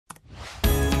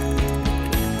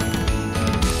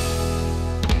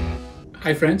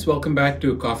Hi friends, welcome back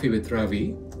to Coffee with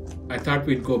Ravi. I thought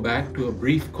we'd go back to a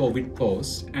brief COVID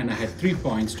pause, and I had 3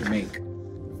 points to make.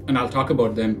 And I'll talk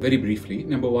about them very briefly.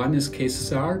 Number one is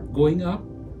cases are going up,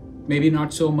 maybe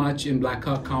not so much in Black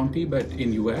Hawk County, but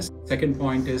in US. Second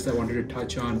point is I wanted to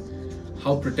touch on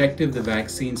how protective the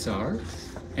vaccines are.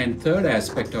 And third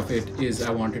aspect of it is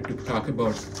I wanted to talk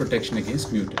about protection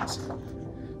against mutants.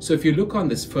 So if you look on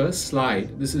this first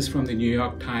slide, this is from the New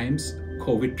York Times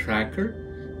COVID tracker.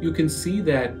 You can see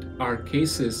that our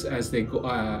cases, as they go,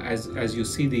 as you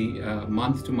see the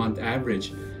month-to-month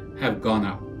average, have gone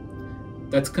up.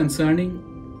 That's concerning,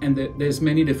 and there's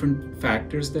many different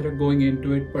factors that are going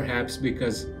into it. Perhaps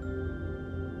because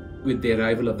with the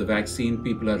arrival of the vaccine,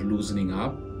 people are loosening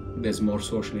up. There's more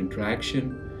social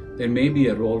interaction. There may be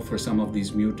a role for some of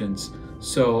these mutants.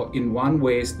 So in one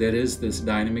ways, there is this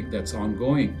dynamic that's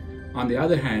ongoing. On the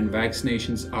other hand,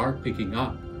 vaccinations are picking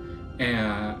up.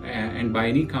 And by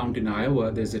any count in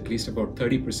Iowa, there's at least about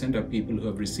 30% of people who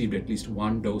have received at least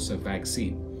one dose of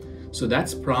vaccine. So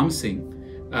that's promising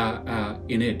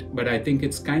in it. But I think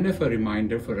it's kind of a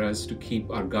reminder for us to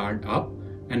keep our guard up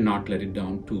and not let it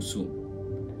down too soon.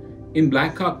 In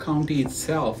Black Hawk County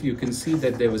itself, you can see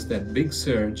that there was that big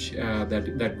surge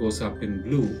that goes up in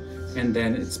blue, and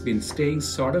then it's been staying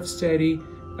sort of steady,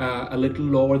 a little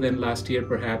lower than last year,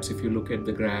 perhaps, if you look at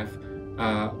the graph.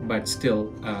 But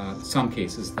still some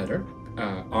cases that are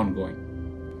ongoing.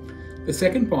 The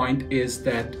second point is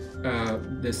that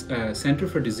this Center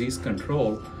for Disease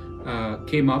Control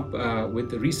came up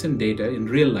with the recent data in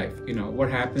real life. You know,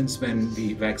 what happens when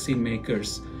the vaccine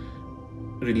makers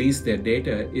release their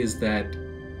data is that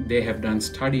they have done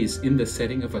studies in the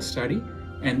setting of a study,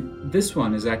 and this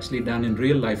one is actually done in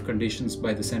real life conditions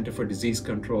by the Center for Disease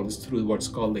Control through what's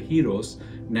called the HEROES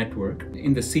network.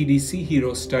 In the CDC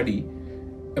HEROES study,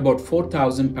 about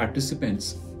 4,000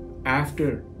 participants,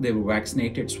 after they were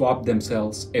vaccinated, swabbed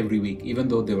themselves every week. Even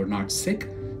though they were not sick,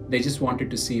 they just wanted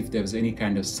to see if there was any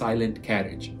kind of silent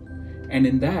carriage. And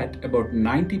in that, about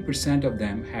 90% of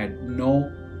them had no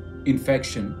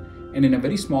infection. And in a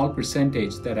very small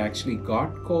percentage that actually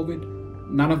got COVID,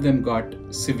 none of them got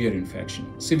severe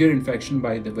infection. Severe infection,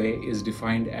 by the way, is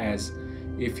defined as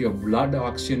if your blood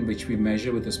oxygen, which we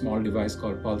measure with a small device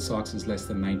called pulse ox, is less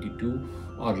than 92,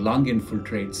 or lung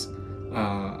infiltrates,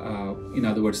 in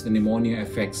other words, the pneumonia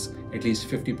affects at least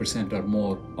 50% or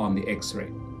more on the X-ray.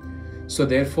 So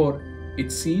therefore, it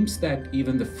seems that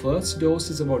even the first dose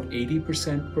is about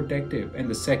 80% protective, and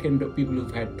the second, people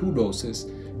who've had 2 doses,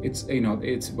 it's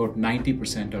about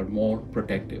 90% or more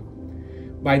protective.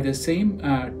 By the same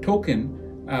token,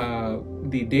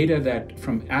 the data that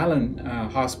from Allen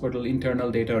Hospital internal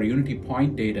data or Unity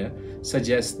Point data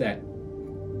suggests that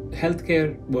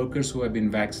healthcare workers who have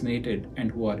been vaccinated and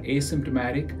who are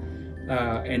asymptomatic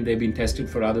and they've been tested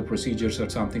for other procedures or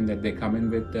something that they come in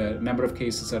with, the number of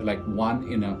cases are like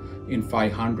 1 in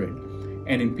 500.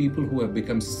 And in people who have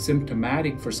become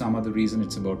symptomatic for some other reason,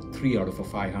 it's about 3 out of a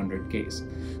 500 case.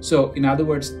 So in other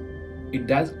words, it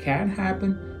can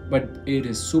happen, but it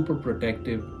is super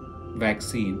protective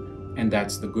vaccine, and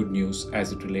that's the good news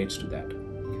as it relates to that.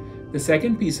 The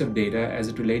second piece of data as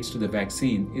it relates to the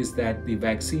vaccine is that the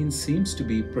vaccine seems to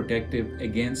be protective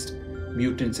against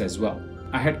mutants as well.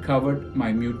 I had covered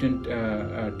my mutant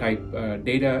type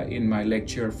data in my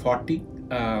lecture 40.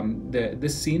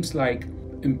 This seems like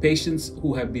in patients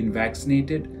who have been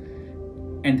vaccinated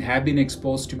and have been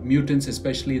exposed to mutants,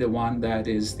 especially the one that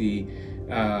is the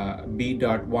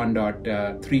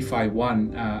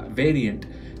B.1.351 variant,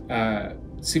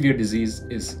 severe disease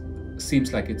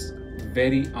seems like it's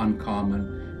very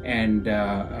uncommon and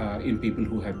in people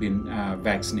who have been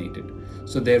vaccinated.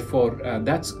 So therefore,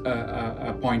 that's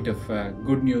a point of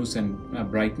good news and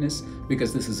brightness,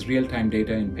 because this is real-time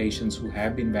data in patients who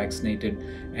have been vaccinated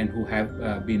and who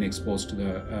have been exposed to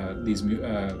these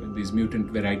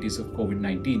mutant varieties of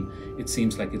COVID-19. It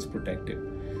seems like it's protective.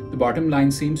 The bottom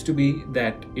line seems to be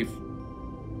that if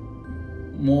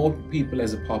more people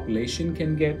as a population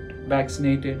can get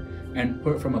vaccinated, and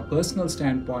from a personal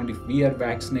standpoint, if we are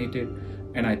vaccinated,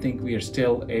 and I think we are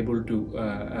still able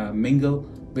to mingle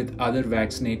with other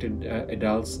vaccinated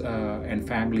adults and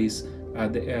families,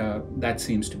 that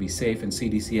seems to be safe, and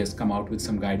CDC has come out with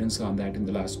some guidance on that in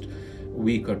the last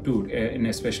week or two, and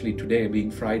especially today being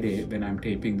Friday when I'm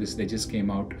taping this, they just came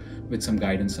out with some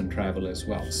guidance on travel as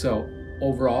well. So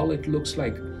overall, it looks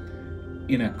like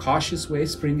in a cautious way,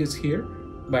 spring is here,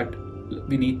 but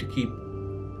we need to keep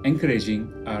encouraging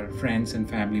our friends and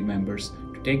family members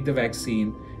to take the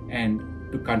vaccine and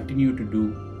to continue to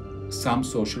do some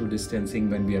social distancing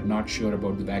when we are not sure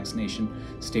about the vaccination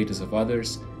status of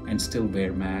others, and still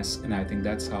wear masks. And I think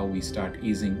that's how we start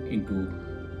easing into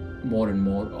more and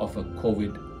more of a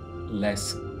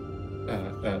COVID-less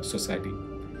society.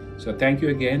 So thank you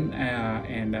again,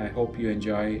 and I hope you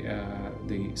enjoy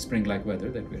the spring-like weather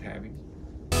that we're having.